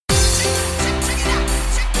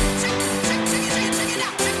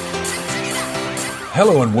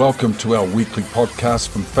Hello and welcome to our weekly podcast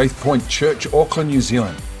from Faith Point Church, Auckland, New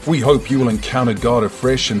Zealand. We hope you will encounter God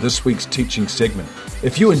afresh in this week's teaching segment.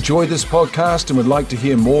 If you enjoy this podcast and would like to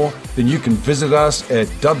hear more, then you can visit us at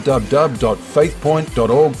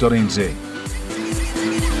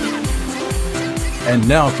www.faithpoint.org.nz. And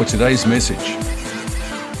now for today's message.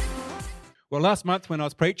 Well, last month when I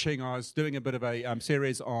was preaching, I was doing a bit of a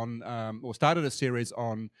series on, started a series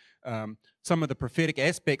on some of the prophetic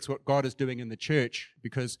aspects, what God is doing in the church.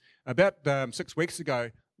 Because about 6 weeks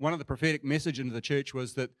ago, one of the prophetic messages into the church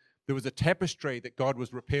was that there was a tapestry that God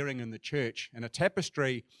was repairing in the church. And a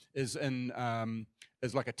tapestry is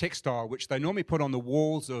like a textile, which they normally put on the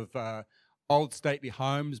walls of old stately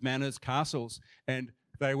homes, manors, castles. And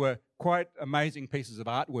they were quite amazing pieces of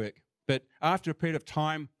artwork. But after a period of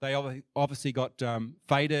time, they obviously got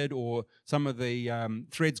faded, or some of the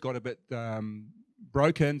threads got a bit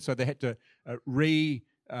broken, so they had to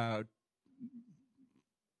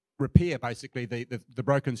repair, basically, the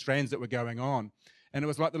broken strands that were going on. And it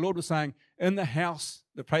was like the Lord was saying, in the house,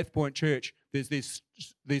 the Faith Point Church, there's these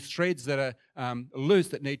threads that are loose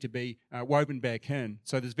that need to be woven back in.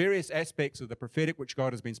 So there's various aspects of the prophetic which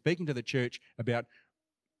God has been speaking to the church about,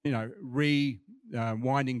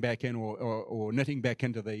 winding back in or knitting back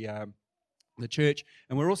into the church.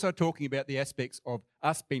 And we're also talking about the aspects of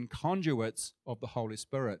us being conduits of the Holy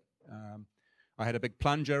Spirit. I had a big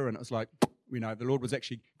plunger, and it was like, the Lord was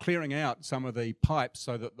actually clearing out some of the pipes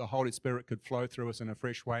so that the Holy Spirit could flow through us in a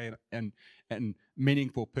fresh way and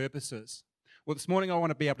meaningful purposes. Well, this morning I want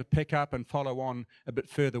to be able to pick up and follow on a bit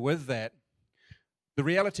further with that. The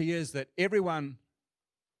reality is that everyone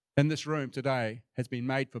in this room today has been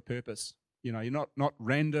made for purpose. You're not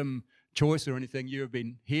random choice or anything. You have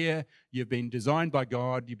been here. You've been designed by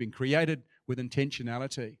God. You've been created with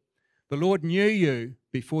intentionality. The Lord knew you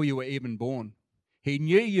before you were even born. He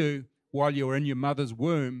knew you while you were in your mother's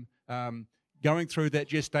womb, going through that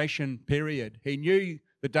gestation period. He knew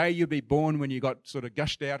the day you'd be born when you got sort of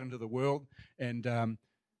gushed out into the world, and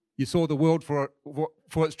you saw the world for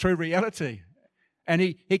its true reality. And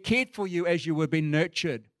he cared for you as you were being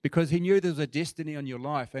nurtured, because he knew there was a destiny on your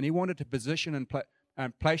life, and he wanted to position and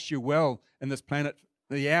place you well in this planet,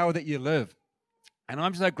 the hour that you live. And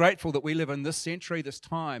I'm so grateful that we live in this century, this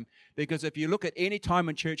time, because if you look at any time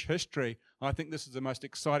in church history, I think this is the most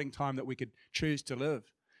exciting time that we could choose to live.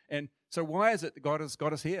 And so why is it that God has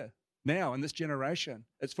got us here now in this generation?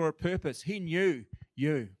 It's for a purpose. He knew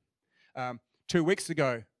you. 2 weeks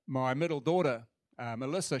ago, my middle daughter,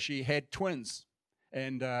 Melissa, she had twins.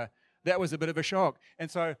 And that was a bit of a shock. And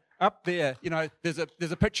so up there, there's a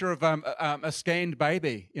picture of a scanned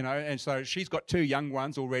baby, and so she's got 2 young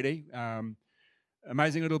ones already,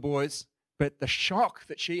 amazing little boys. But the shock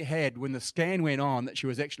that she had when the scan went on that she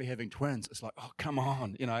was actually having twins, it's like, oh, come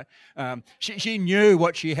on, She knew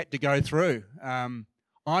what she had to go through. I'm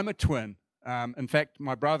a twin. In fact,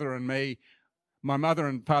 my brother and me, my mother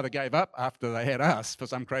and father gave up after they had us for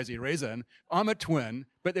some crazy reason. I'm a twin,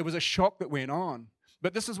 but there was a shock that went on.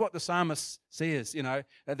 But this is what the psalmist says, that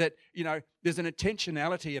there's an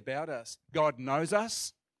intentionality about us. God knows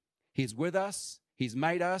us, he's with us, he's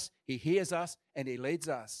made us, he hears us, and he leads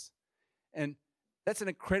us. And that's an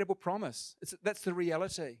incredible promise. That's the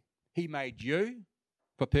reality. He made you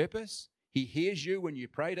for purpose, he hears you when you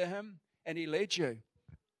pray to him, and he leads you.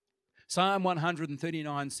 Psalm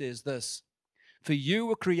 139 says this, "For you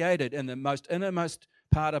were created in the most innermost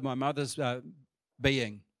part of my mother's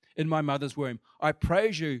being, in my mother's womb. I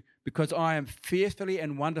praise you because I am fearfully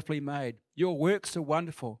and wonderfully made. Your works are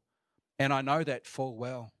wonderful, and I know that full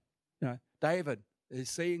well." David is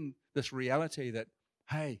seeing this reality that,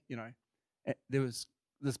 hey, there was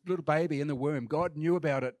this little baby in the womb. God knew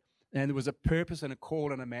about it, and there was a purpose and a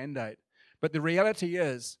call and a mandate. But the reality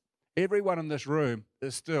is, everyone in this room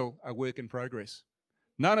is still a work in progress.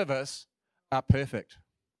 None of us are perfect.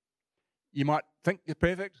 You might think you're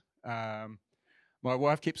perfect. My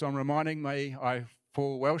wife keeps on reminding me I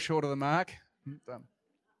fall well short of the mark.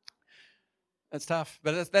 It's tough,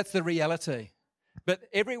 but that's the reality. But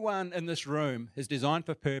everyone in this room is designed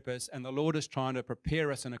for purpose, and the Lord is trying to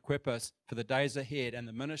prepare us and equip us for the days ahead and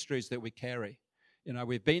the ministries that we carry.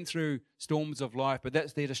 We've been through storms of life, but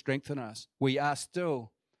that's there to strengthen us. We are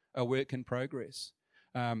still a work in progress.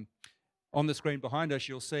 On the screen behind us,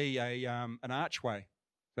 you'll see an archway,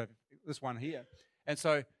 so this one here. And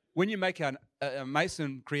so when you make a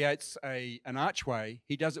mason creates an archway,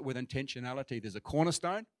 he does it with intentionality. There's a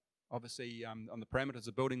cornerstone. Obviously, on the parameters of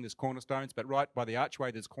the building, there's cornerstones, but right by the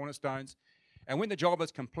archway, there's cornerstones. And when the job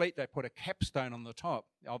is complete, they put a capstone on the top,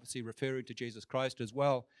 obviously referring to Jesus Christ as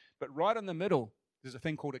well. But right in the middle, there's a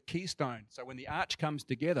thing called a keystone. So when the arch comes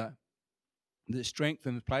together, the strength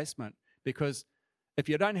and the placement. Because if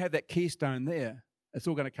you don't have that keystone there, it's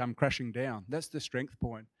all going to come crashing down. That's the strength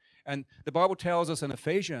point. And the Bible tells us in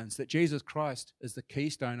Ephesians that Jesus Christ is the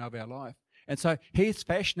keystone of our life. And so he's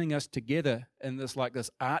fashioning us together in this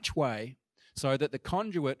archway so that the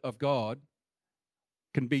conduit of God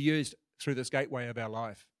can be used through this gateway of our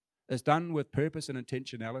life. It's done with purpose and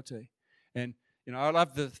intentionality. And, I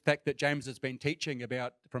love the fact that James has been teaching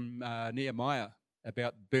about from Nehemiah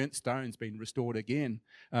about burnt stones being restored again.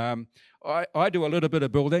 I do a little bit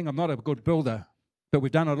of building. I'm not a good builder, but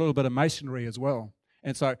we've done a little bit of masonry as well.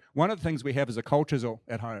 And so one of the things we have is a coal chisel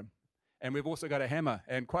at home. And we've also got a hammer.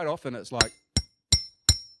 And quite often it's like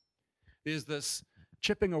there's this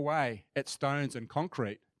chipping away at stones and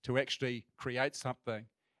concrete to actually create something.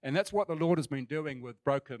 And that's what the Lord has been doing with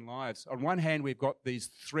broken lives. On one hand, we've got these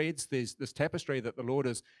threads, there's this tapestry that the Lord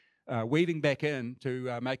is weaving back in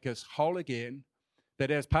to make us whole again. That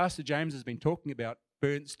as Pastor James has been talking about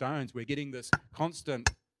burnt stones, we're getting this constant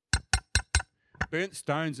burnt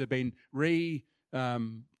stones have been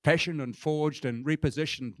fashioned and forged and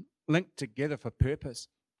repositioned, linked together for purpose.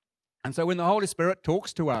 And so when the Holy Spirit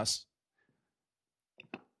talks to us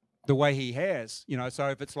the way he has, so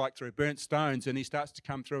if it's like through burnt stones and he starts to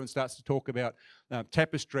come through and starts to talk about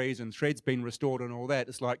tapestries and threads being restored and all that,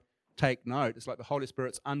 it's like, take note. It's like the Holy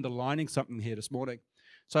Spirit's underlining something here this morning.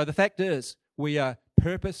 So the fact is, we are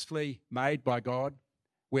purposefully made by God.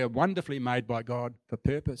 We are wonderfully made by God for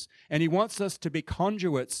purpose. And he wants us to be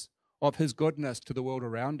conduits of his goodness to the world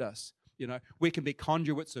around us. We can be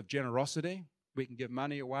conduits of generosity. We can give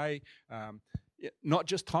money away, not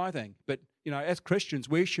just tithing, but, as Christians,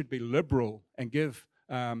 we should be liberal and give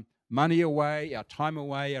money away, our time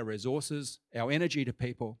away, our resources, our energy to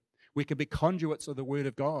people. We can be conduits of the Word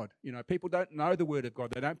of God. People don't know the Word of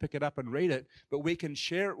God. They don't pick it up and read it, but we can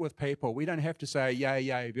share it with people. We don't have to say, yea,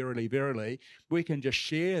 yea, verily, verily. We can just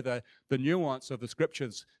share the nuance of the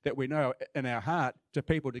Scriptures that we know in our heart to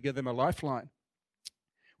people to give them a lifeline.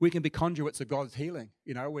 We can be conduits of God's healing.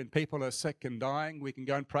 When people are sick and dying, we can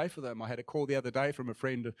go and pray for them. I had a call the other day from a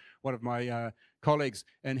friend, one of my colleagues,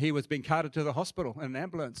 and he was being carted to the hospital in an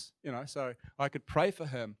ambulance, so I could pray for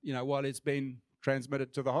him, while he's been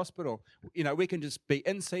transmitted to the hospital. We can just be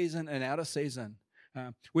in season and out of season.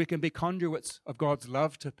 We can be conduits of God's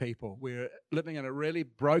love to people. We're living in a really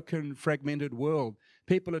broken, fragmented world.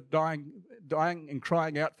 People are dying and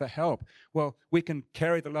crying out for help. Well, we can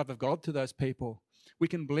carry the love of God to those people. We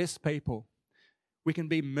can bless people. We can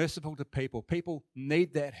be merciful to people. People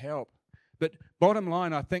need that help. But bottom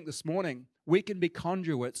line, I think this morning, we can be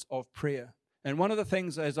conduits of prayer. And one of the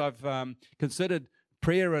things, as I've considered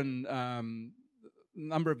prayer in over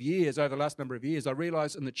the last number of years, I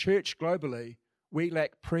realize in the church globally, we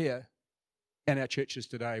lack prayer in our churches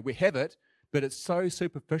today. We have it, but it's so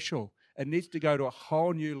superficial. It needs to go to a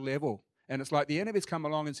whole new level. And it's like the enemy's come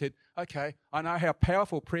along and said, okay, I know how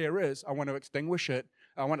powerful prayer is. I want to extinguish it.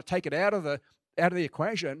 I want to take it out of the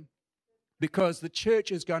equation because the church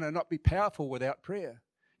is going to not be powerful without prayer.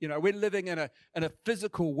 We're living in a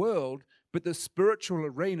physical world, but the spiritual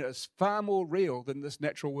arena is far more real than this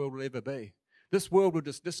natural world will ever be. This world will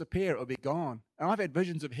just disappear. It will be gone. And I've had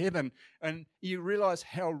visions of heaven, and you realize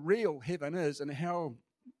how real heaven is and how,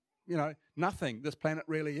 nothing this planet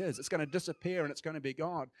really is. It's going to disappear and it's going to be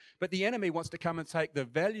gone. But the enemy wants to come and take the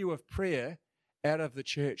value of prayer out of the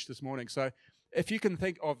church this morning. So if you can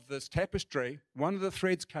think of this tapestry, one of the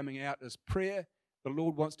threads coming out is prayer. The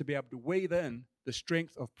Lord wants to be able to weave in the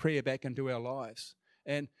strength of prayer back into our lives.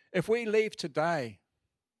 And if we leave today,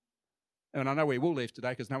 and I know we will leave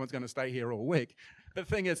today because no one's going to stay here all week. But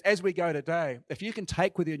the thing is, as we go today, if you can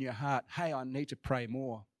take with you in your heart, hey, I need to pray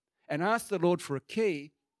more, and ask the Lord for a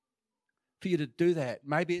key for you to do that.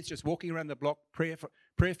 Maybe it's just walking around the block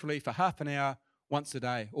prayerfully for half an hour once a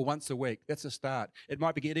day or once a week. That's a start. It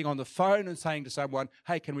might be getting on the phone and saying to someone,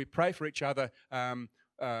 hey, can we pray for each other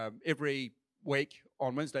every week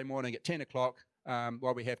on Wednesday morning at 10 o'clock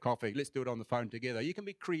while we have coffee? Let's do it on the phone together. You can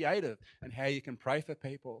be creative in how you can pray for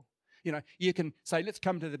people. You can say, let's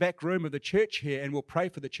come to the back room of the church here and we'll pray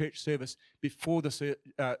for the church service before the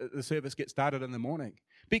service gets started in the morning.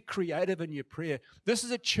 Be creative in your prayer. This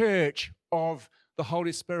is a church of the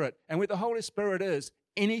Holy Spirit. And where the Holy Spirit is,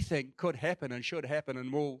 anything could happen and should happen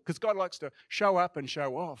and will, because God likes to show up and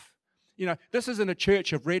show off. This isn't a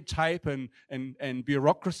church of red tape and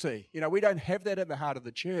bureaucracy. We don't have that in the heart of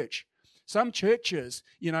the church. Some churches,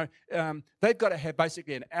 they've got to have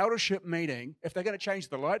basically an eldership meeting. If they're going to change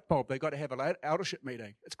the light bulb, they've got to have an eldership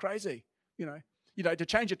meeting. It's crazy, To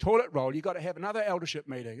change a toilet roll, you've got to have another eldership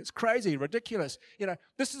meeting. It's crazy, ridiculous.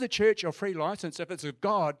 This is a church of free license. If it's of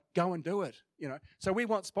God, go and do it. So we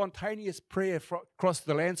want spontaneous prayer across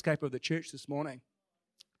the landscape of the church this morning.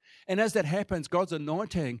 And as that happens, God's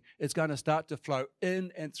anointing is going to start to flow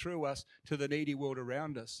in and through us to the needy world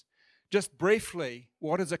around us. Just briefly,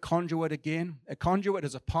 what is a conduit again? A conduit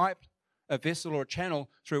is a pipe, a vessel or a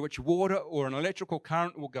channel through which water or an electrical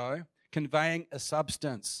current will go, conveying a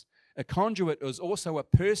substance. A conduit is also a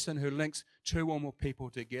person who links two or more people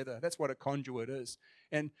together. That's what a conduit is.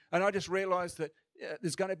 And I just realized that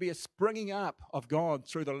there's going to be a springing up of God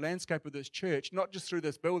through the landscape of this church, not just through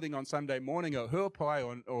this building on Sunday morning or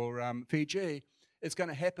Huapai or Fiji. It's going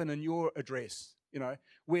to happen in your address,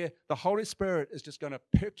 where the Holy Spirit is just going to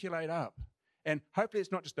percolate up. And hopefully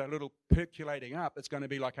it's not just a little percolating up. It's going to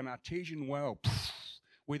be like an artesian well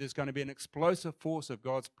where there's going to be an explosive force of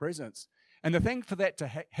God's presence. And the thing for that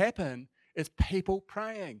to happen is people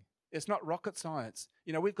praying. It's not rocket science.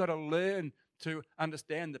 We've got to learn to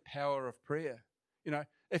understand the power of prayer.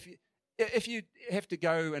 If you have to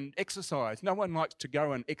go and exercise, no one likes to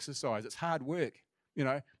go and exercise. It's hard work,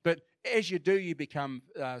 But as you do, you become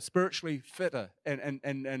spiritually fitter,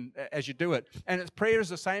 and as you do it. And prayer is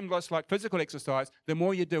the same just like physical exercise. The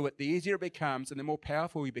more you do it, the easier it becomes, and the more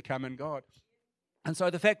powerful you become in God. And so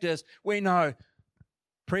the fact is, we know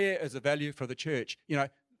prayer is a value for the church.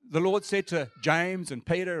 The Lord said to James and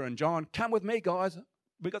Peter and John, "Come with me, guys.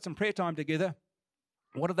 We've got some prayer time together."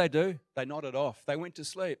 What did they do? They nodded off. They went to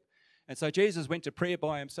sleep. And so Jesus went to prayer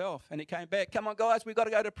by himself, and he came back. "Come on, guys, we've got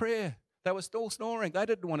to go to prayer." They were still snoring. They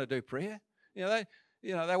didn't want to do prayer. They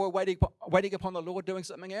were waiting upon the Lord doing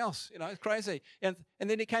something else. It's crazy. And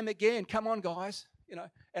then he came again. "Come on, guys."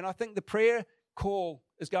 And I think the prayer call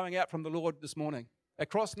is going out from the Lord this morning.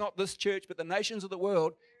 Across not this church, but the nations of the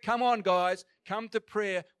world. Come on, guys, come to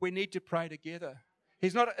prayer. We need to pray together.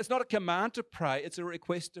 It's not a command to pray, it's a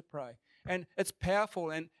request to pray. And it's powerful.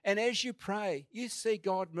 And as you pray, you see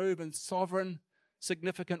God move in sovereign,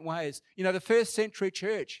 significant ways. The first century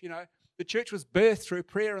church, the church was birthed through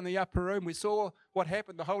prayer in the upper room. We saw what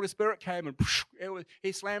happened. The Holy Spirit came and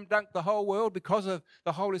he slam dunked the whole world because of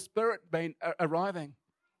the Holy Spirit arriving.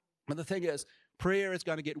 But the thing is, prayer is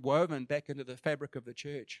going to get woven back into the fabric of the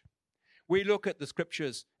church. We look at the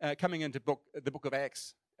scriptures coming into the book of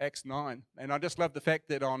Acts 9. And I just love the fact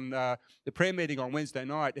that on the prayer meeting on Wednesday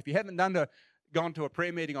night, if you haven't gone to a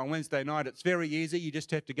prayer meeting on Wednesday night, it's very easy. You just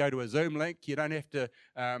have to go to a Zoom link. You don't have to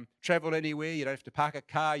travel anywhere. You don't have to park a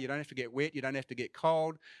car. You don't have to get wet. You don't have to get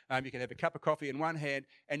cold. You can have a cup of coffee in one hand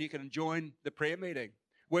and you can join the prayer meeting.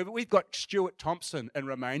 We've got Stuart Thompson in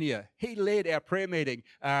Romania. He led our prayer meeting.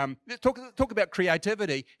 Talk about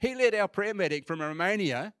creativity. He led our prayer meeting from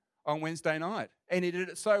Romania on Wednesday night, and he did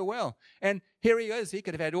it so well. And here he is. He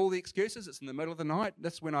could have had all the excuses. It's in the middle of the night.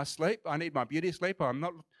 That's when I sleep. I need my beauty sleep. I'm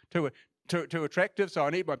not too attractive, so I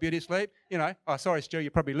need my beauty sleep. Oh, sorry, Stu,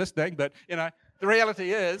 you're probably listening, but the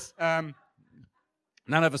reality is, none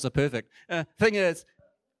of us are perfect. Thing is,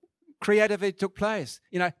 creativity took place,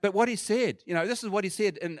 But what he said, this is what he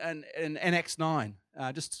said in Acts 9.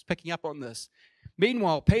 Just picking up on this.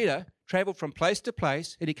 Meanwhile, Peter travelled from place to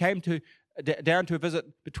place, and he came down to a visit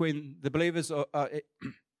between the believers. I've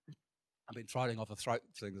been fighting off a throat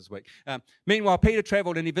thing this week. Meanwhile, Peter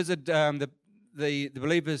travelled and he visited the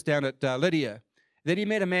believers down at Lydia. Then he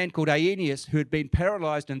met a man called Aeneas who had been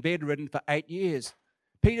paralysed and bedridden for 8 years.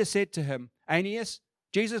 Peter said to him, "Aeneas,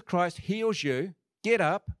 Jesus Christ heals you. Get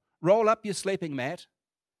up. Roll up your sleeping mat,"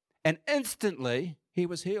 and instantly he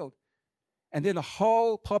was healed. And then the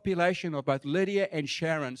whole population of both Lydia and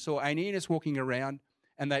Sharon saw Aeneas walking around,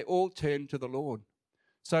 and they all turned to the Lord.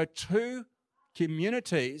 So two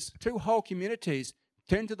whole communities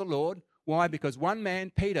turned to the Lord. Why? Because one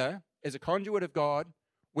man, Peter, as a conduit of God,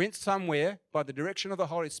 went somewhere by the direction of the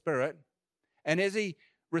Holy Spirit, and as he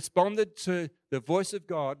responded to the voice of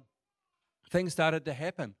God, things started to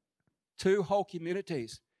happen. Two whole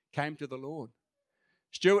communities came to the Lord.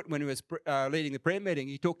 Stuart, when he was leading the prayer meeting,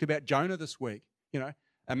 he talked about Jonah this week.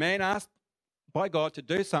 A man asked by God to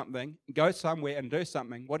do something, go somewhere and do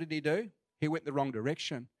something. What did he do? He went the wrong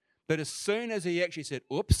direction. But as soon as he actually said,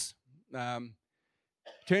 oops,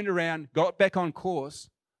 turned around, got back on course,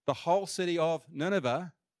 the whole city of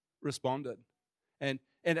Nineveh responded. And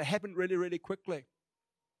it happened really, really quickly.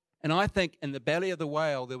 And I think in the belly of the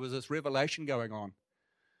whale, there was this revelation going on.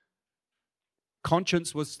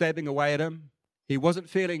 Conscience was stabbing away at him. He wasn't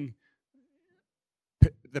feeling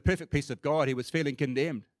the perfect peace of God. He was feeling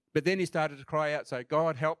condemned. But then he started to cry out, say,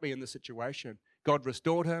 "God, help me in this situation." God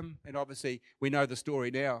restored him, and obviously we know the story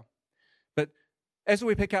now. But as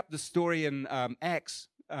we pick up the story in Acts,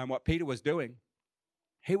 what Peter was doing,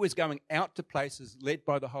 He was going out to places led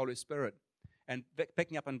by the Holy Spirit. And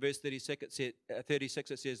picking up on verse 36,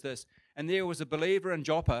 it says this, and there was a believer in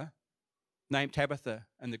Joppa named Tabitha,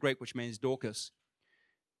 in the Greek, which means Dorcas.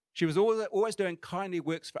 She was always doing kindly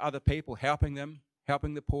works for other people, helping them,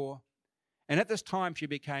 helping the poor. And at this time, she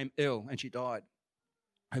became ill and she died.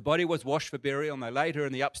 Her body was washed for burial, and they laid her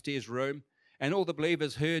in the upstairs room. And all the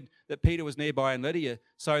believers heard that Peter was nearby in Lydia.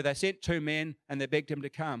 So they sent 2 men and they begged him to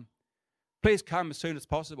come. Please come as soon as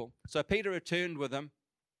possible. So Peter returned with them.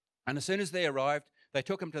 And as soon as they arrived, they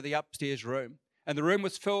took him to the upstairs room. And the room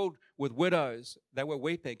was filled with widows. They were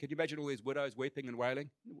weeping. Could you imagine all these widows weeping and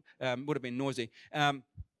wailing? Would have been noisy.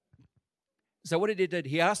 So what he did,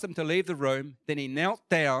 he asked them to leave the room. Then he knelt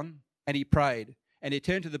down and he prayed. And he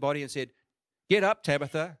turned to the body and said, "Get up,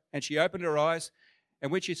 Tabitha." And she opened her eyes.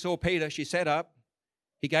 And when she saw Peter, she sat up.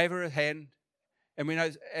 He gave her a hand. And we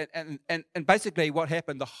know, and basically what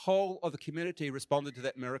happened, the whole of the community responded to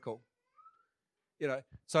that miracle.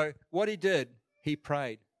 So what he did, he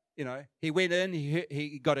prayed. He went in,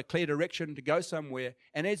 he got a clear direction to go somewhere.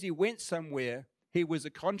 And as he went somewhere, he was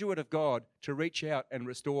a conduit of God to reach out and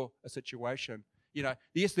restore a situation.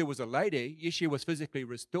 Yes, there was a lady. Yes, she was physically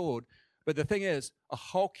restored. But the thing is, a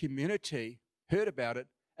whole community heard about it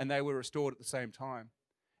and they were restored at the same time.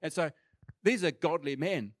 And so these are godly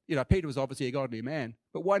men. Peter was obviously a godly man.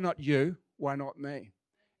 But why not you? Why not me?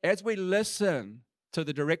 As we listen to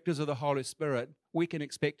the directors of the Holy Spirit, we can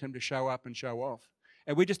expect him to show up and show off.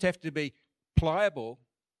 And we just have to be pliable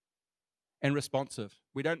and responsive.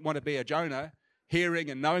 We don't want to be a Jonah, hearing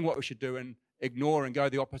and knowing what we should do and ignore and go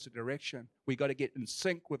the opposite direction. We've got to get in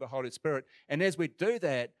sync with the Holy Spirit. And as we do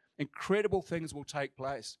that, incredible things will take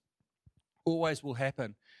place. Always will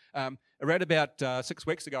happen. Around about 6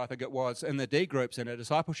 weeks ago, I think it was, in the D groups and the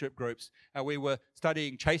discipleship groups, we were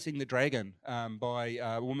studying Chasing the Dragon by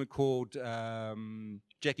a woman called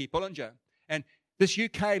Jackie Pullinger. And this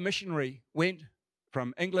UK missionary went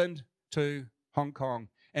from England to Hong Kong.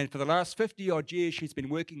 And for the last 50-odd years, she's been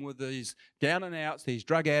working with these down and outs, these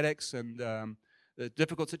drug addicts and the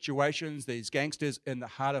difficult situations, these gangsters in the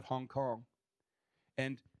heart of Hong Kong.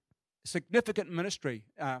 And significant ministry.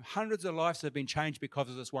 Hundreds of lives have been changed because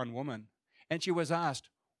of this one woman. And she was asked,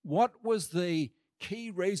 what was the key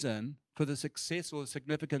reason for the success or the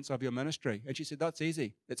significance of your ministry? And she said, that's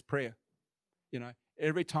easy. It's prayer.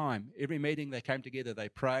 Every time, every meeting they came together, they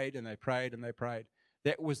prayed and they prayed and they prayed.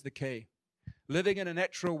 That was the key. Living in a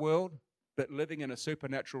natural world, but living in a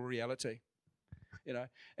supernatural reality.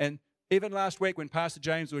 And even last week when Pastor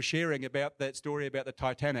James was sharing about that story about the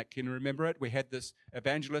Titanic, can you remember it? We had this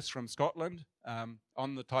evangelist from Scotland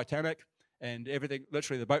on the Titanic, and everything,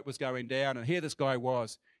 literally the boat was going down, and here this guy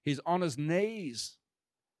was. He's on his knees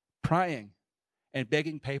praying and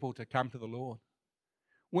begging people to come to the Lord.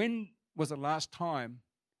 When was the last time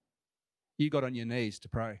you got on your knees to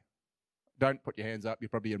pray? Don't put your hands up, you'll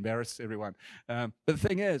probably embarrass everyone. But the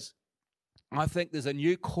thing is, I think there's a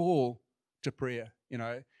new call to prayer.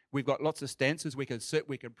 We've got lots of stances. We can sit,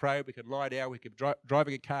 we can pray, we can lie down, we can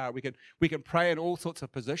driving a car, we can pray in all sorts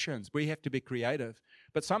of positions. We have to be creative.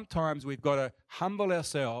 But sometimes we've got to humble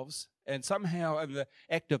ourselves, and somehow in the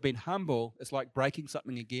act of being humble, it's like breaking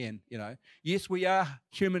something again. Yes, we are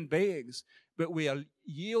human beings, but we are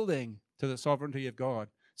yielding to the sovereignty of God.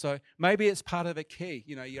 So maybe it's part of a key.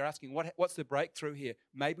 You're asking, what's the breakthrough here?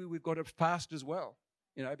 Maybe we've got to fast as well.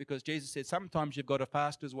 Because Jesus said sometimes you've got to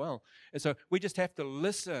fast as well. And so we just have to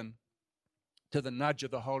listen to the nudge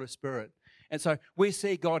of the Holy Spirit. And so we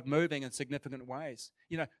see God moving in significant ways.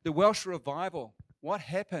 The Welsh revival, what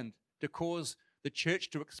happened to cause the church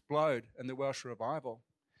to explode in the Welsh revival?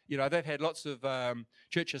 They've had lots of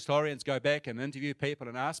church historians go back and interview people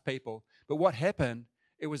and ask people. But what happened,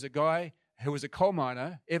 it was a guy who was a coal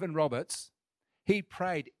miner, Evan Roberts. He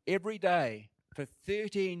prayed every day for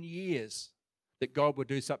 13 years that God would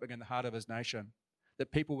do something in the heart of his nation,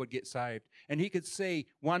 that people would get saved. And he could see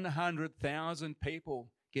 100,000 people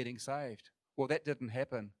getting saved. Well, that didn't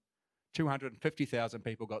happen. 250,000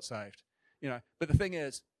 people got saved. But the thing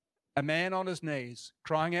is, a man on his knees,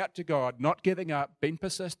 crying out to God, not giving up, being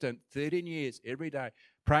persistent, 13 years, every day,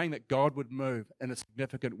 praying that God would move in a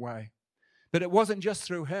significant way. But it wasn't just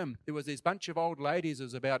through him. There was this bunch of old ladies. There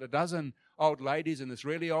was about a dozen old ladies in this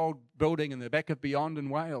really old building in the back of Beyond in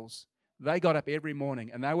Wales. They got up every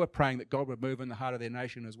morning and they were praying that God would move in the heart of their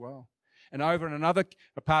nation as well. And over in another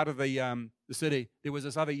part of the city, there was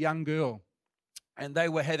this other young girl, and they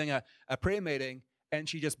were having a prayer meeting, and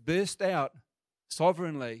she just burst out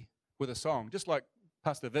sovereignly with a song, just like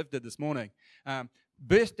Pastor Viv did this morning.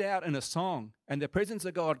 Burst out in a song, and the presence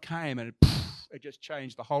of God came, and it just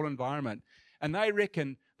changed the whole environment. And they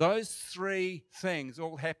reckon those three things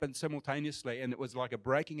all happened simultaneously, and it was like a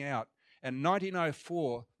breaking out. And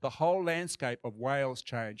 1904, the whole landscape of Wales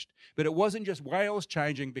changed. But it wasn't just Wales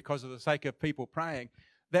changing because of the sake of people praying.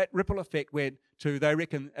 That ripple effect went to, they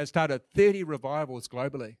reckon, it started 30 revivals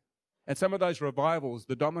globally. And some of those revivals,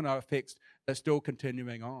 the domino effects, are still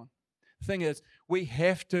continuing on. The thing is, we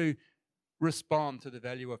have to respond to the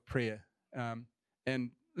value of prayer.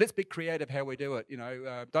 And let's be creative how we do it.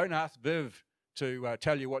 Don't ask Viv to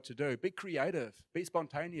tell you what to do. Be creative. Be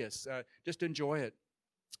spontaneous. Just enjoy it.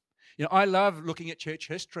 I love looking at church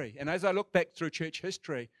history. And as I look back through church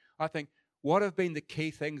history, I think, what have been the key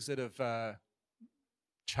things that have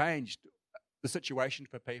changed the situation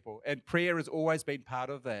for people? And prayer has always been part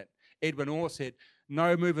of that. Edwin Orr said,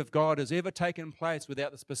 no move of God has ever taken place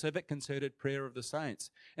without the specific concerted prayer of the saints.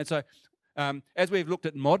 And so, as we've looked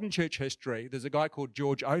at modern church history, there's a guy called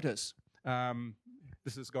George Otis.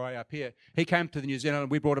 This is this guy up here. He came to New Zealand,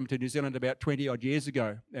 and we brought him to New Zealand about 20-odd years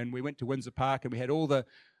ago. And we went to Windsor Park, and we had all the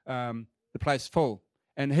place full.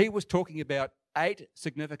 And he was talking about 8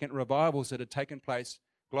 significant revivals that had taken place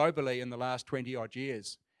globally in the last 20-odd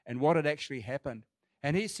years and what had actually happened.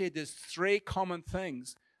 And he said there's 3 common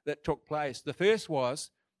things that took place. The first was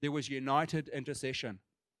there was united intercession.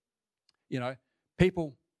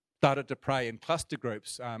 People started to pray in cluster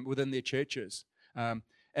groups within their churches. And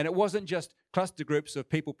it wasn't just cluster groups of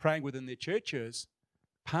people praying within their churches.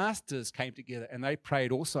 Pastors came together and they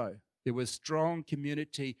prayed also. There was strong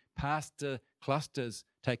community pastor clusters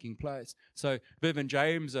taking place. So Viv and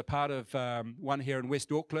James are part of one here in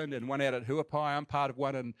West Auckland and one out at Huapai. I'm part of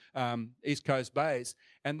one in East Coast Bays.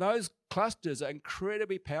 And those clusters are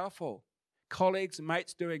incredibly powerful. Colleagues and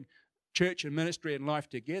mates doing church and ministry and life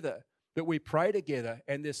together. But we pray together,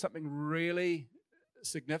 and there's something really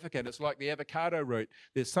significant. It's like the avocado root.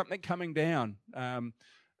 There's something coming down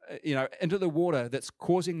into the water that's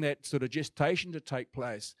causing that sort of gestation to take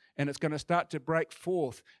place, and it's going to start to break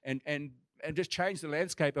forth and just change the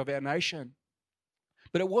landscape of our nation.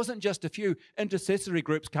 But it wasn't just a few intercessory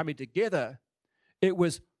groups coming together. It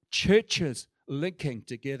was churches linking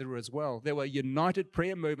together as well. There were united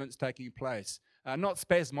prayer movements taking place, not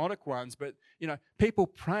spasmodic ones, but people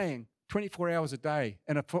praying 24 hours a day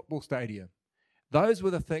in a football stadium. Those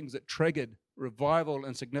were the things that triggered revival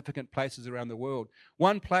in significant places around the world.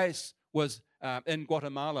 One place was in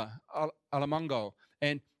Guatemala, Alamongo,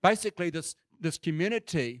 and basically this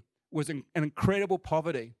community was in incredible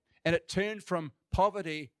poverty, and it turned from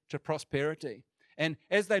poverty to prosperity. And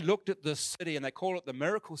as they looked at this city, and they call it the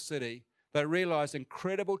Miracle City, they realized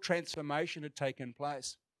incredible transformation had taken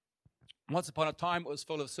place. Once upon a time, it was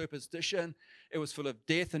full of superstition. It was full of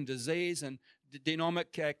death and disease and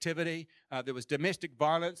demonic activity. There was domestic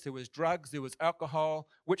violence. There was drugs. There was alcohol,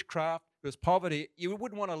 witchcraft. There was poverty. You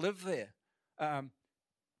wouldn't want to live there.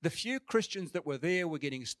 The few Christians that were there were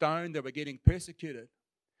getting stoned. They were getting persecuted.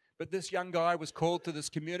 But this young guy was called to this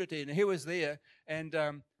community, and he was there, and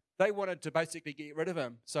they wanted to basically get rid of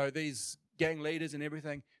him. So these gang leaders and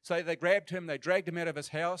everything. So they grabbed him, they dragged him out of his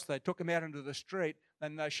house, they took him out into the street,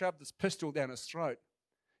 and they shoved this pistol down his throat,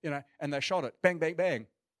 and they shot it. Bang, bang, bang.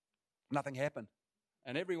 Nothing happened.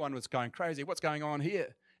 And everyone was going crazy. What's going on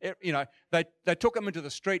here? They took him into the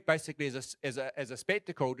street basically as a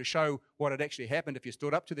spectacle to show what had actually happened if you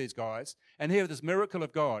stood up to these guys. And here, this miracle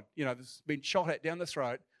of God, this has been shot at down the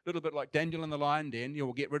throat, a little bit like Daniel in the lion den.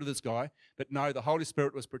 We'll get rid of this guy. But no, the Holy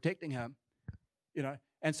Spirit was protecting him.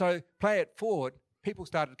 And so play it forward, people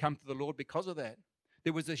started to come to the Lord because of that.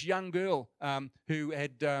 There was this young girl who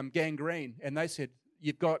had gangrene, and they said,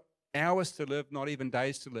 you've got hours to live, not even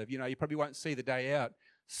days to live. You probably won't see the day out.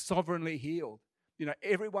 Sovereignly healed.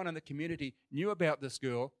 Everyone in the community knew about this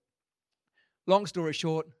girl. Long story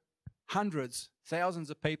short, hundreds,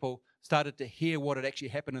 thousands of people started to hear what had actually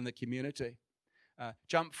happened in the community.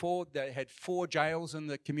 Jump forward, they had 4 jails in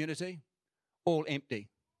the community, all empty.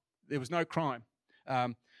 There was no crime.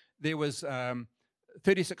 There was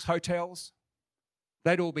 36 hotels.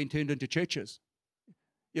 They'd all been turned into churches.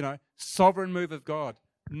 Sovereign move of God.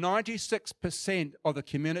 96% of the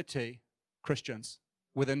community, Christians,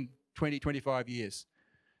 within 20, 25 years.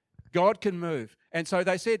 God can move. And so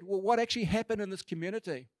they said, well, what actually happened in this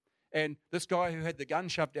community? And this guy who had the gun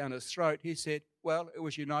shoved down his throat, he said, well, it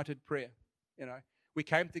was united prayer. We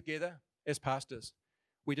came together as pastors.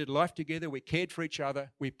 We did life together. We cared for each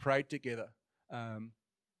other. We prayed together.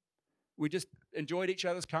 We just enjoyed each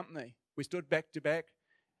other's company. We stood back to back.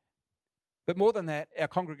 But more than that, our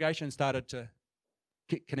congregation started to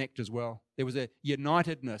connect as well. There was a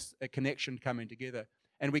unitedness, a connection coming together.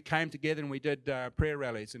 And we came together and we did prayer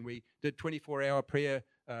rallies, and we did 24-hour prayer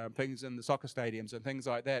things in the soccer stadiums and things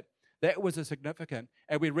like that. That was a significant.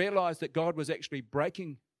 And we realized that God was actually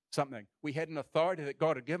breaking something. We had an authority that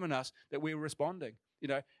God had given us that we were responding. You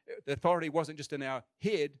know, the authority wasn't just in our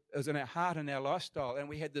head, it was in our heart and our lifestyle. And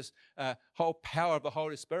we had this whole power of the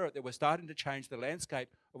Holy Spirit that was starting to change the landscape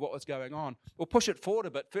of what was going on. We'll push it forward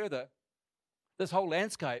a bit further. This whole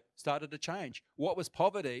landscape started to change. What was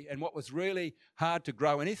poverty and what was really hard to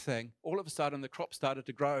grow anything, all of a sudden the crop started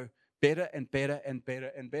to grow better and better and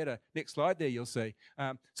better and better. Next slide there, you'll see.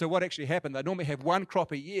 So what actually happened, they normally have one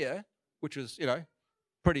crop a year, which is, you know,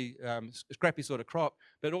 pretty scrappy sort of crop,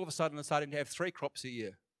 but all of a sudden they're starting to have 3 crops a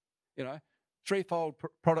year, you know, threefold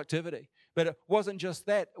productivity. But it wasn't just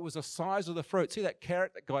that, it was the size of the fruit. See that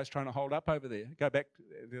carrot that guy's trying to hold up over there? Go back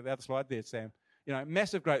to the other slide there, Sam. You know,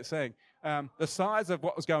 massive great thing. The size of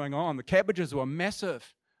what was going on, the cabbages were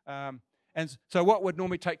massive. And so what would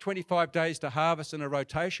normally take 25 days to harvest in a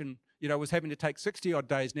rotation, you know, was having to take 60 odd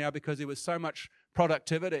days now because there was so much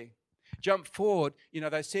productivity. Jump forward, you know,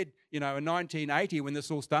 they said, you know, in 1980 when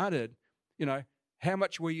this all started, you know, how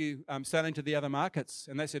much were you selling to the other markets?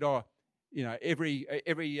 And they said, oh, you know, every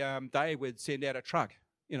day we'd send out a truck,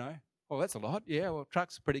 you know. Well, that's a lot. Yeah, well,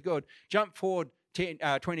 trucks are pretty good. Jump forward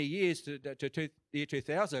 20 years to the year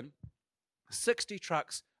 2000, 60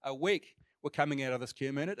 trucks a week were coming out of this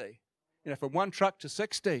community. You know, from 1 truck to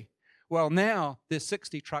 60. Well, now there's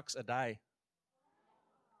 60 trucks a day.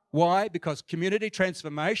 Why? Because community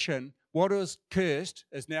transformation, what was cursed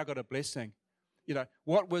has now got a blessing. You know,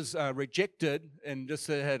 what was rejected and just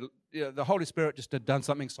had, you know, the Holy Spirit just had done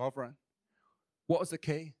something sovereign. What was the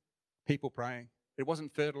key? People praying. It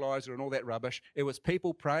wasn't fertilizer and all that rubbish. It was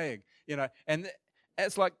people praying, you know. And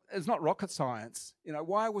it's like, it's not rocket science. You know,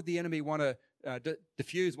 why would the enemy want to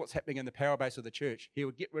diffuse what's happening in the power base of the church? He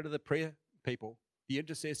would get rid of the prayer people, the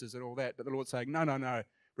intercessors and all that. But the Lord's saying, no.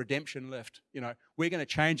 Redemption lift. You know, we're going to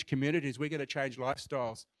change communities. We're going to change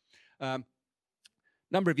lifestyles.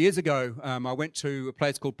 Number of years ago, I went to a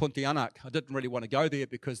place called Pontianak. I didn't really want to go there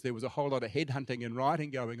because there was a whole lot of headhunting and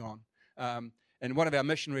rioting going on. And one of our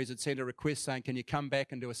missionaries had sent a request saying, can you come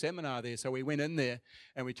back and do a seminar there? So we went in there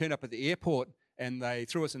and we turned up at the airport and they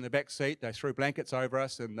threw us in the back seat. They threw blankets over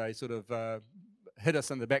us and they sort of hid us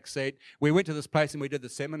in the back seat. We went to this place and we did the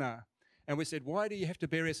seminar. And we said, why do you have to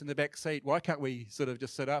bury us in the back seat? Why can't we sort of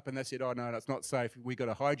just sit up? And they said, oh, no, it's not safe. We've got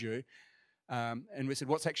to hide you. And we said,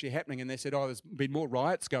 what's actually happening? And they said, oh, there's been more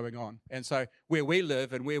riots going on. And so where we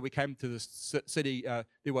live and where we came to this city,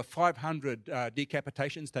 there were 500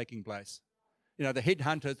 decapitations taking place. You know, the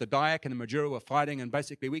headhunters, the Dayak and the Majura were fighting, and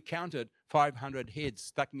basically we counted 500 heads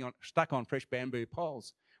stuck on fresh bamboo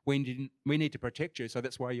poles. We need to protect you, so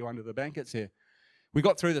that's why you're under the blankets here. We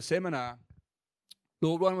got through the seminar.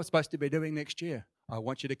 Lord, what am I supposed to be doing next year? I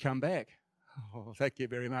want you to come back. Oh, thank you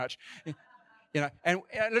very much. You know, and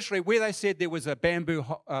literally where they said there was a bamboo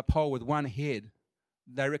pole with one head,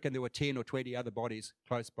 they reckon there were 10 or 20 other bodies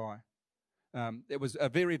close by. It was a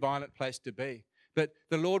very violent place to be. But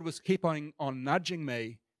the Lord was keep on nudging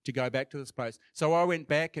me to go back to this place. So I went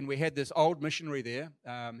back and we had this old missionary there.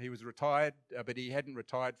 He was retired, but he hadn't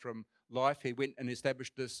retired from life. He went and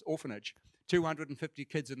established this orphanage, 250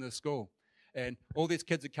 kids in the school. And all these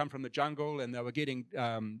kids had come from the jungle and they were getting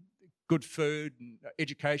good food and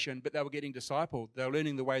education, but they were getting discipled. They were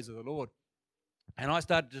learning the ways of the Lord. And I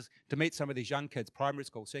started to meet some of these young kids, primary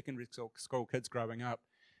school, secondary school kids growing up.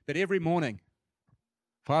 But every morning,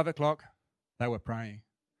 5 o'clock, they were praying.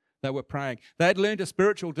 They were praying. They had learned a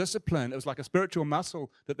spiritual discipline. It was like a spiritual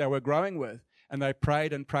muscle that they were growing with. And they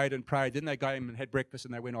prayed and prayed and prayed. Then they came and had breakfast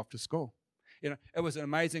and they went off to school. You know, it was an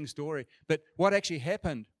amazing story. But what actually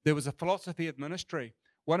happened, there was a philosophy of ministry.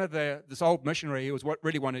 This old missionary, he was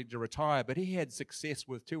really wanting to retire, but he had success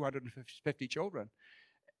with 250 children.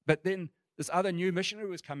 But then this other new missionary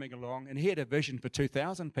was coming along and he had a vision for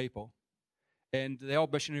 2,000 people. And the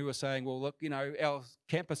old missionary was saying, well, look, you know, our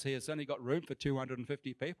campus here has only got room for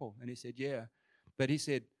 250 people. And he said, yeah. But he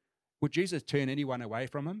said, would Jesus turn anyone away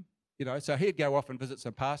from him? You know, so he'd go off and visit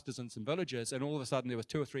some pastors in some villages, and all of a sudden there was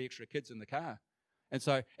 2 or 3 extra kids in the car. And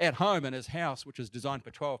so at home in his house, which was designed for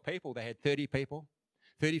 12 people, they had 30 people,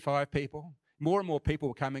 35 people. More and more people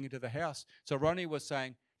were coming into the house. So Ronnie was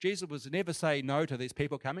saying, Jesus would never say no to these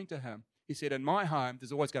people coming to him. He said, in my home,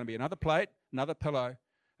 there's always going to be another plate, another pillow,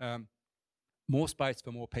 more space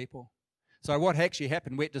for more people. So what actually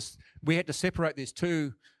happened, we had to separate these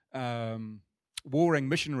 2 warring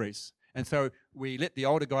missionaries. And so we let the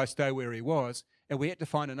older guy stay where he was, and we had to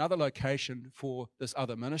find another location for this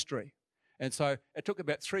other ministry. And so it took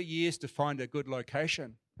about 3 years to find a good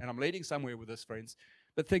location. And I'm leading somewhere with this, friends.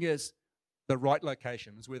 But the thing is, the right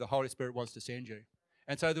location is where the Holy Spirit wants to send you.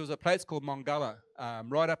 And so there was a place called Mongala,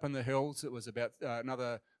 right up in the hills. It was about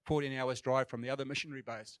another 14 hours drive from the other missionary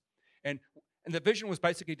base. And the vision was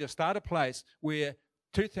basically to start a place where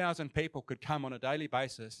 2,000 people could come on a daily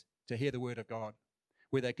basis to hear the word of God,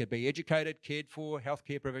 where they could be educated, cared for,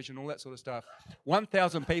 healthcare provision, all that sort of stuff.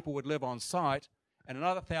 1,000 people would live on site, and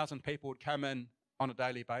another 1,000 people would come in on a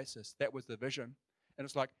daily basis. That was the vision. And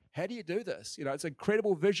it's like, how do you do this? It's an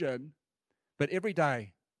incredible vision, but every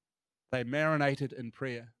day they marinated in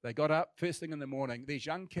prayer. They got up first thing in the morning. These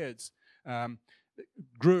young kids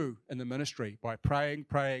grew in the ministry by praying.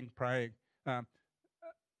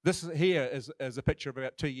 This here is a picture of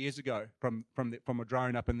about 2 years ago from a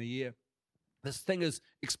drone up in the air. This thing is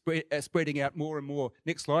spreading out more and more.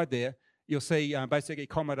 Next slide there. You'll see basically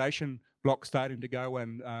accommodation blocks starting to go,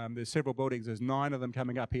 and there's several buildings. There's 9 of them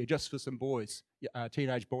coming up here just for some boys,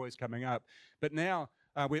 teenage boys coming up. But now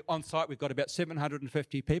we're on site. We've got about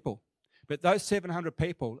 750 people. But those 700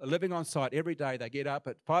 people are living on site every day. They get up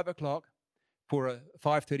at 5 o'clock for a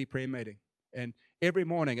 5:30 prayer meeting. And every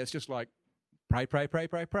morning it's just like pray.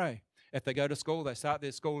 If they go to school, they start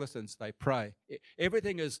their school lessons, they pray.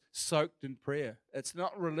 Everything is soaked in prayer. It's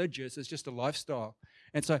not religious, it's just a lifestyle.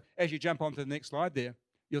 And so as you jump onto the next slide there,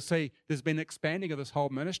 you'll see there's been expanding of this whole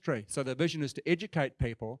ministry. So the vision is to educate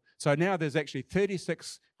people. So now there's actually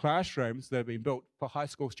 36 classrooms that have been built for high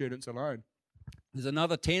school students alone. There's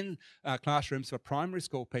another 10 classrooms for primary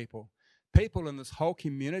school people. People in this whole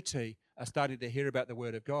community are starting to hear about the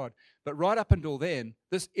Word of God. But right up until then,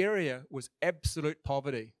 this area was absolute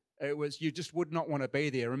poverty. It was, you just would not want to be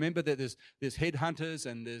there. Remember that there's headhunters,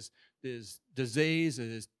 and there's disease,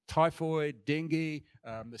 there's typhoid, dengue,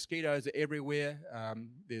 mosquitoes are everywhere.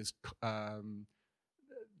 There's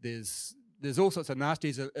all sorts of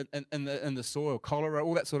nasties in the soil, cholera,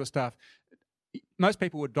 all that sort of stuff. Most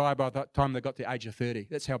people would die by the time they got to the age of 30.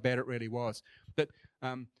 That's how bad it really was. But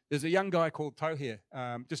there's a young guy called Tohir.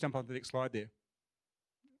 Just jump on the next slide there.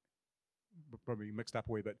 Probably mixed up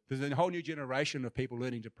a wee bit. There's a whole new generation of people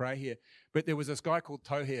learning to pray here. But there was this guy called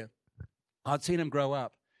Tohir. I'd seen him grow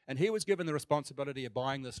up, and he was given the responsibility of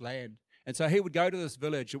buying this land. And so he would go to this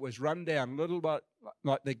village. It was run down, a little bit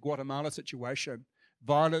like the Guatemala situation.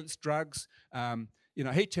 Violence, drugs.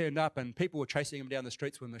 He turned up, and people were chasing him down the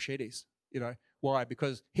streets with machetes. Why?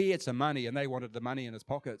 Because he had some money, and they wanted the money in his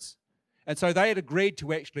pockets. And so they had agreed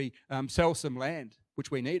to actually sell some land,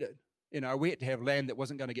 which we needed. We had to have land that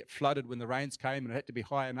wasn't going to get flooded when the rains came, and it had to be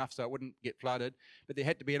high enough so it wouldn't get flooded. But there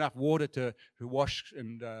had to be enough water to wash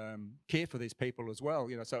and care for these people as well.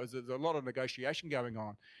 So there's a lot of negotiation going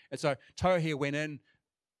on. And so Tohir went in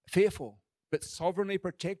fearful, but sovereignly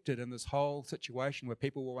protected in this whole situation where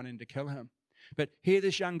people were wanting to kill him. But here,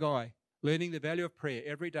 this young guy learning the value of prayer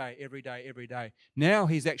every day. Now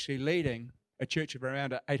he's actually leading a church of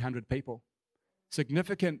around 800 people.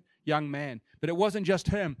 Significant young man. But it wasn't just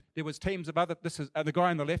him. There was teams of other. This is the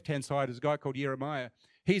guy on the left-hand side is a guy called Jeremiah.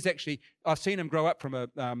 He's actually, I've seen him grow up from a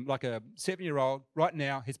 7-year-old right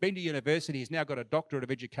now. He's been to university. He's now got a doctorate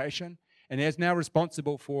of education, and he's now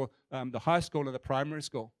responsible for the high school and the primary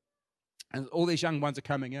school. And all these young ones are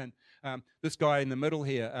coming in. This guy in the middle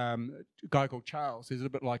here, a guy called Charles, he's a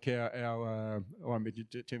little bit like I won't be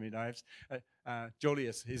too many names.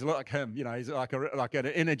 Julius, he's a lot like him. He's like an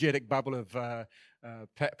energetic bubble of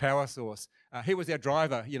power source. He was our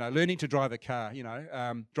driver. Learning to drive a car.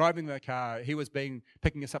 Driving the car. He was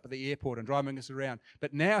picking us up at the airport and driving us around.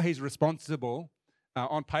 But now he's responsible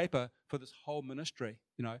on paper for this whole ministry.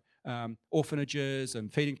 Orphanages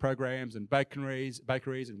and feeding programs and bakeries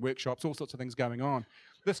and workshops, all sorts of things going on.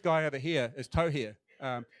 This guy over here is Tohir,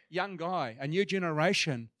 young guy, a new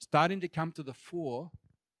generation starting to come to the fore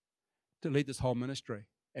to lead this whole ministry.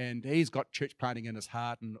 And he's got church planting in his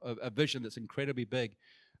heart and a vision that's incredibly big.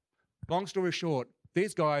 Long story short,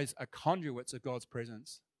 these guys are conduits of God's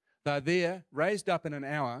presence. They're there, raised up in an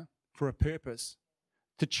hour for a purpose,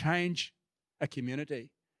 to change a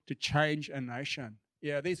community, to change a nation.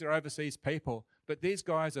 Yeah, these are overseas people, but these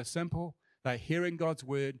guys are simple. They're hearing God's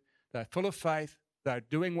word. They're full of faith. They're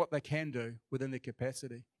doing what they can do within their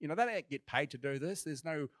capacity. They don't get paid to do this. There's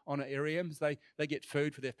no honorariums. They get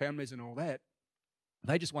food for their families and all that.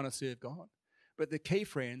 They just want to serve God. But the key,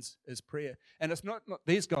 friends, is prayer. And it's not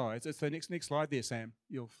these guys. It's the next slide there, Sam.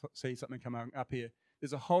 You'll see something coming up here.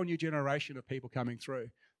 There's a whole new generation of people coming through.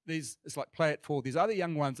 It's like play it forward. These other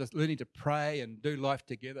young ones are learning to pray and do life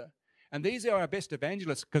together. And these are our best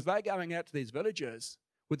evangelists because they're going out to these villages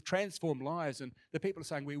with transformed lives, and the people are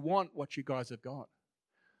saying, we want what you guys have got.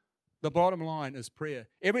 The bottom line is prayer.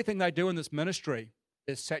 Everything they do in this ministry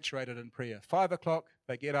is saturated in prayer. 5 o'clock,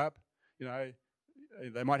 they get up,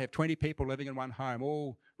 They might have 20 people living in one home,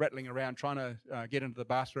 all rattling around trying to get into the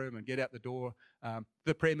bathroom and get out the door.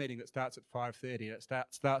 The prayer meeting that starts at 5:30, it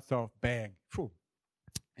starts off bang. Phew.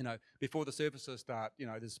 Before the services start,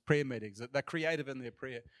 there's prayer meetings. They're creative in their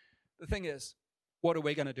prayer. The thing is, what are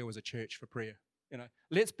we going to do as a church for prayer?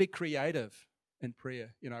 Let's be creative in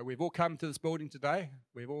prayer. We've all come to this building today.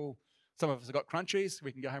 Some of us have got crunchies.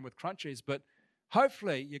 We can go home with crunchies, but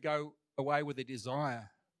hopefully you go away with a desire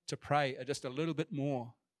to pray just a little bit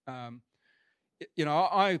more.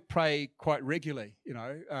 I pray quite regularly,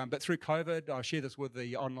 but through COVID, I share this with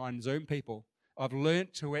the online Zoom people, I've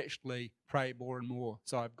learnt to actually pray more and more.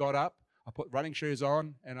 So I've got up, I put running shoes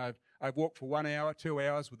on, and I've walked for 1 hour, 2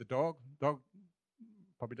 hours with the dog. Dog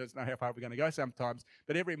probably doesn't know how far we're going to go sometimes,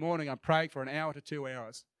 but every morning I'm praying for 1 hour to 2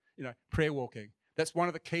 hours, prayer walking. That's one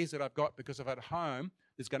of the keys that I've got, because if at home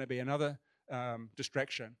there's going to be another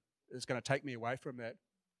distraction. It's going to take me away from that.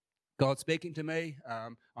 God's speaking to me.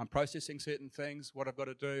 I'm processing certain things, what I've got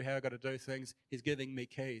to do, how I've got to do things. He's giving me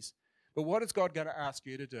keys. But what is God going to ask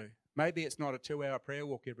you to do? Maybe it's not a 2-hour prayer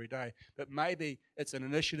walk every day, but maybe it's an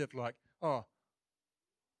initiative like,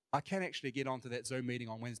 I can actually get onto that Zoom meeting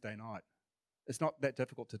on Wednesday night. It's not that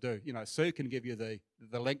difficult to do. Sue can give you the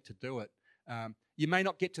link to do it. You may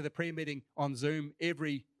not get to the prayer meeting on Zoom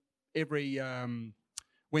every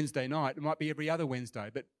Wednesday night. It might be every other Wednesday,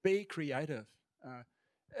 but be creative.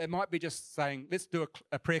 It might be just saying, let's do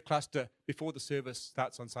a prayer cluster before the service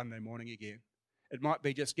starts on Sunday morning again. It might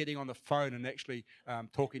be just getting on the phone and actually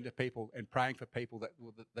talking to people and praying for people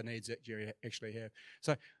the needs that you actually have.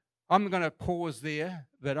 So I'm going to pause there,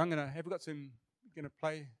 but have we got some, going to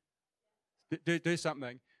play, do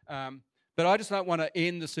something. But I just don't want to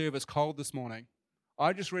end the service cold this morning.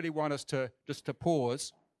 I just really want us to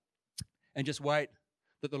pause and just wait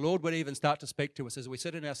that the Lord would even start to speak to us as we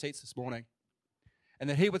sit in our seats this morning. And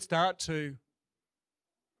that he would start to,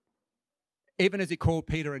 even as he called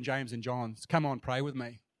Peter and James and John, come on, pray with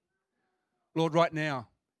me. Lord, right now,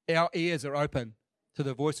 our ears are open to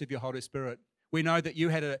the voice of your Holy Spirit. We know that you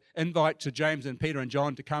had an invite to James and Peter and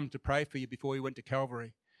John to come to pray for you before you went to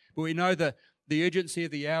Calvary. But we know that the urgency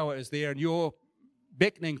of the hour is there, and your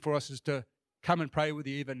beckoning for us is to come and pray with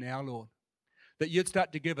you even now, Lord. That you'd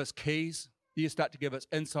start to give us keys, you'd start to give us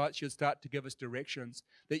insights, you'd start to give us directions,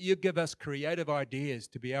 that you'd give us creative ideas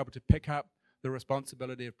to be able to pick up the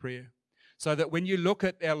responsibility of prayer. So that when you look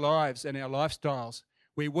at our lives and our lifestyles,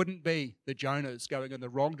 we wouldn't be the Jonahs going in the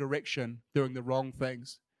wrong direction, doing the wrong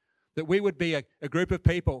things. That we would be a group of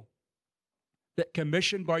people that,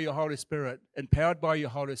 commissioned by your Holy Spirit, empowered by your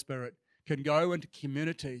Holy Spirit, can go into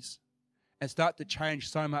communities and start to change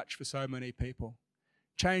so much for so many people.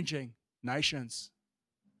 Changing nations,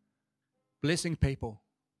 blessing people,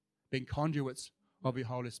 being conduits of your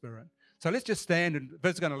Holy Spirit. So let's just stand, and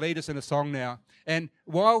Viv's going to lead us in a song now. And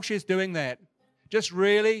while she's doing that, just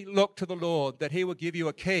really look to the Lord that he will give you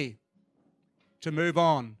a key to move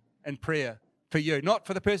on in prayer for you. Not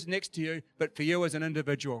for the person next to you, but for you as an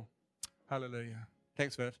individual. Hallelujah.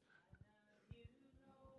 Thanks, Viv.